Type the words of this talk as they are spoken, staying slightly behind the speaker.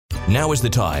Now is the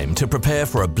time to prepare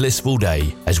for a blissful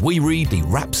day as we read the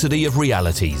Rhapsody of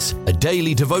Realities, a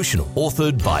daily devotional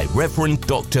authored by Reverend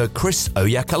Dr. Chris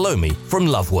Oyakalomi from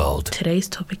Love World. Today's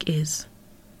topic is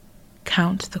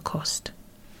Count the Cost.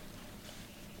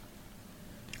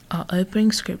 Our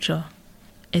opening scripture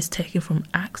is taken from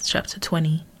Acts chapter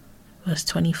 20, verse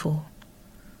 24.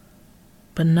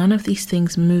 But none of these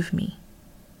things move me,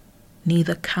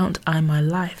 neither count I my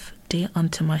life dear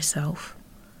unto myself,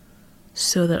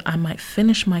 so that I might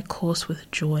finish my course with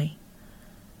joy,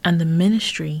 and the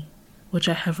ministry which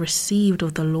I have received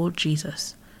of the Lord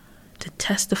Jesus, to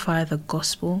testify the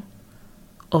gospel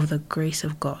of the grace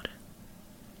of God.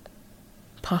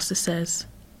 Pastor says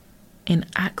in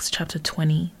Acts chapter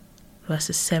 20,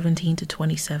 verses 17 to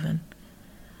 27,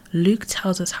 Luke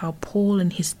tells us how Paul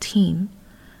and his team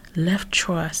left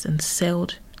Troas and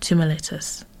sailed to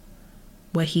Miletus,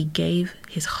 where he gave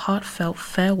his heartfelt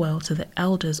farewell to the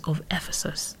elders of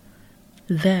Ephesus.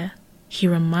 There, he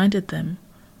reminded them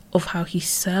of how he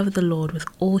served the Lord with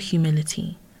all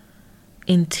humility,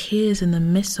 in tears in the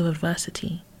midst of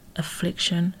adversity,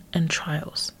 affliction, and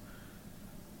trials.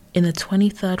 In the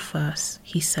 23rd verse,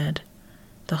 he said,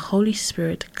 "The Holy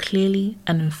Spirit clearly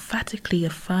and emphatically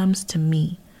affirms to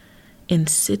me, in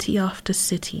city after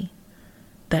city,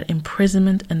 that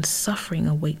imprisonment and suffering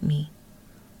await me.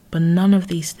 But none of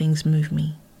these things move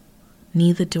me,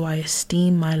 neither do I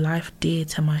esteem my life dear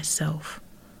to myself."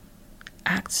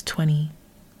 Acts 20,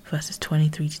 verses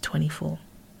 23 to 24.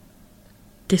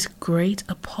 This great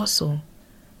apostle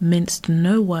minced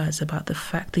no words about the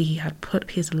fact that he had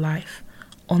put his life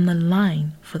on the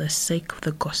line for the sake of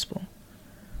the gospel.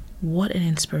 What an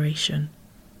inspiration!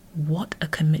 What a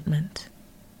commitment!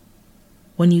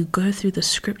 When you go through the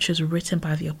scriptures written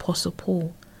by the Apostle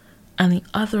Paul and the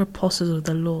other apostles of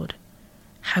the Lord,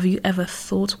 have you ever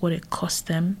thought what it cost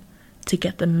them to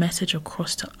get the message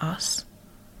across to us?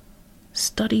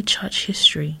 Study church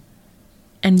history,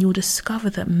 and you'll discover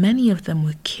that many of them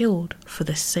were killed for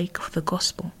the sake of the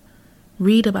gospel.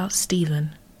 Read about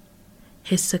Stephen.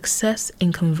 His success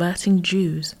in converting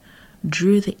Jews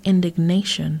drew the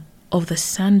indignation of the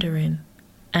Sanhedrin,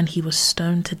 and he was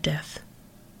stoned to death.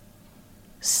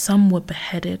 Some were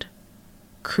beheaded,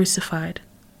 crucified,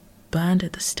 burned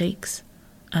at the stakes,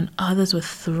 and others were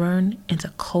thrown into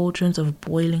cauldrons of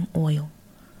boiling oil.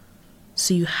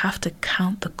 So you have to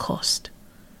count the cost.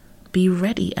 Be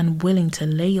ready and willing to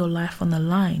lay your life on the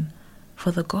line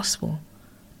for the gospel,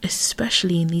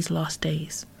 especially in these last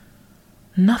days.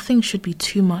 Nothing should be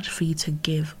too much for you to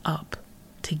give up,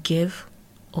 to give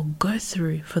or go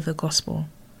through for the gospel.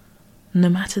 No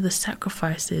matter the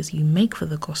sacrifices you make for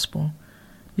the gospel,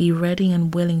 be ready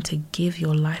and willing to give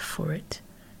your life for it,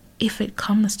 if it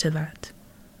comes to that.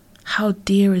 How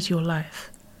dear is your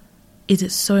life? Is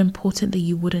it so important that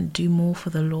you wouldn't do more for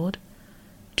the Lord,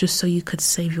 just so you could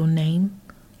save your name,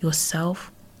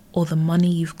 yourself, or the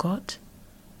money you've got?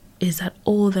 Is that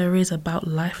all there is about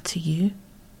life to you?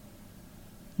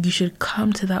 You should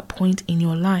come to that point in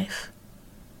your life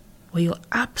where you're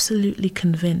absolutely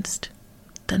convinced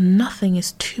that nothing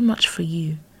is too much for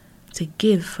you to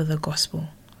give for the gospel,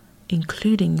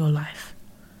 including your life.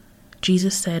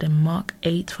 Jesus said in Mark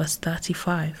 8, verse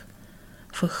 35,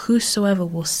 "For whosoever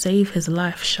will save his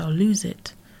life shall lose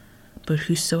it, but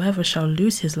whosoever shall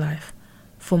lose his life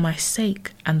for my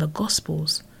sake and the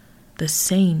gospel's, the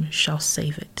same shall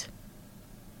save it."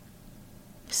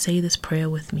 Say this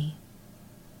prayer with me.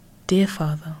 Dear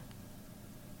Father,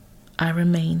 I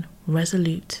remain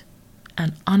resolute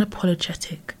and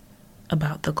unapologetic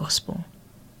about the gospel.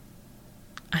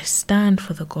 I stand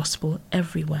for the gospel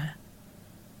everywhere,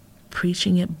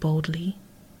 preaching it boldly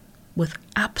with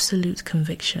absolute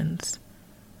convictions,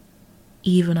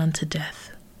 even unto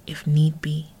death if need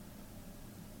be.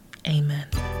 Amen.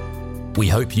 We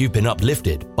hope you've been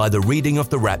uplifted by the reading of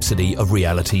the Rhapsody of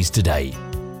Realities today.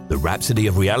 The Rhapsody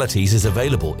of Realities is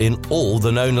available in all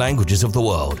the known languages of the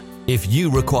world. If you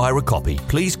require a copy,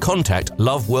 please contact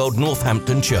Love World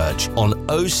Northampton Church on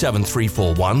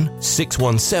 07341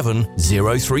 617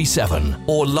 037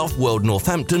 or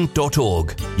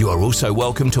loveworldnorthampton.org. You are also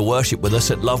welcome to worship with us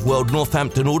at Love World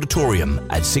Northampton Auditorium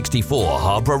at 64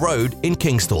 Harbour Road in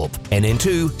Kingsthorpe,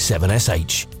 NN2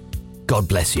 7SH. God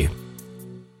bless you.